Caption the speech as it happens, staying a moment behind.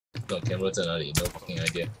这种 camera 在哪里 ？No fucking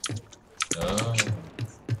idea。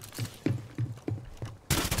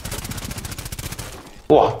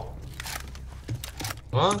哇！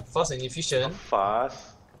啊 ，fast and efficient。 fast。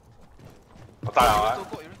我大了啊！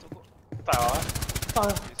有人走过。大了啊！大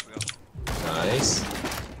了。 Nice。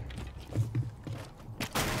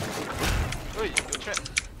喂，有 trap，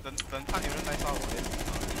 等看有人来杀我嘞，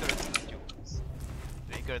一个人只能救，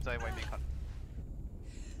有一个人在外面看。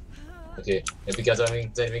OK， 你不要在那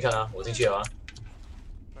边看啊，我进去了啊。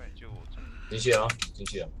快点救我！进去啊，进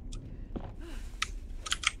去啊。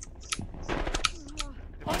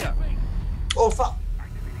Oh fuck！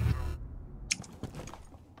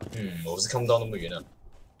 我是看不到那么远的。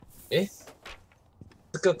诶，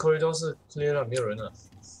这个 corridor 是 clear 了，没有人了。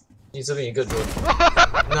你这边一个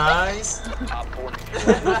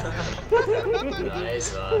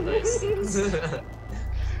drone。Nice。Nice 啊 ，nice。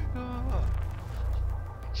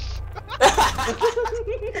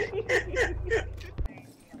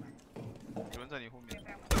有人在你后面。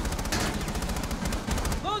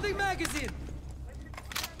Loading magazine。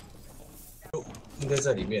应该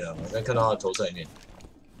在里面了，我刚看到他的头在里面，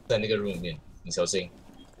在那个 room 里面，你小心。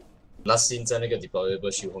Last scene 在那个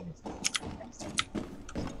deployable shield 后面。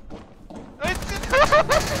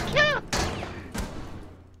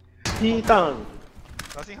鸡蛋。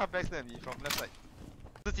小心他 backstab 你 from left side。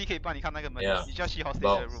司机可以帮你看那个门， Yeah. 你就要去 hostage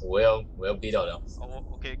的 room。我要逼到了。哦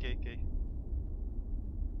，OK。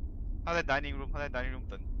他在 dining room，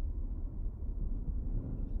 等。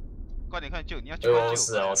快点救！你要救他救！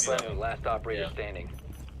是啊，我是啊。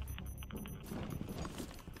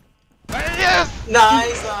Yes!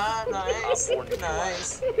 Nice 啊 ，nice。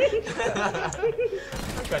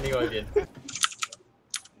看另外一边。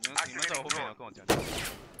你们在我后面，跟我讲。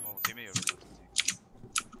哦，前面有人。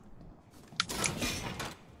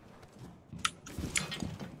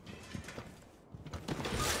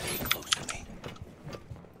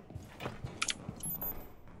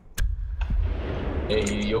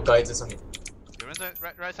有盖在上面。有人在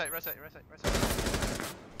right side。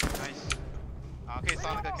Nice。啊，可以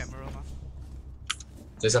杀那个 camera 吗？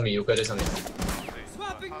在上面有盖在上面。对，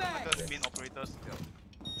他那个 main operator 死掉。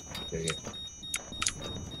对。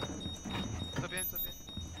这边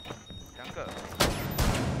，2个。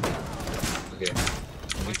OK，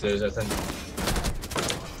 你在看。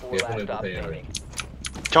后面不可以有人。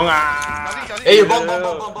冲啊！小心！哎，有棒！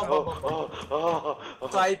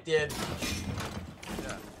快一点。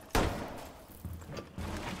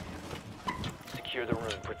Secure the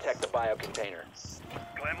room. Protect the bio container.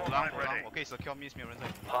 我可以 secure miss， 没有人在。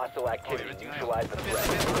Hostile activity. Neutralize the threat.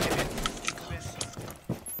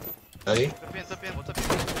 哪里？这边，我这边。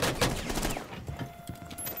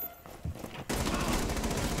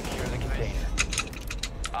Secure the container.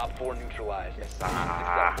 Op 4 neutralized.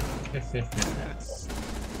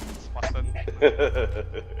 发生。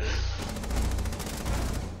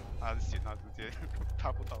他直接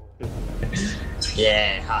踏不到我。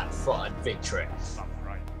Yeah, hard fought victory.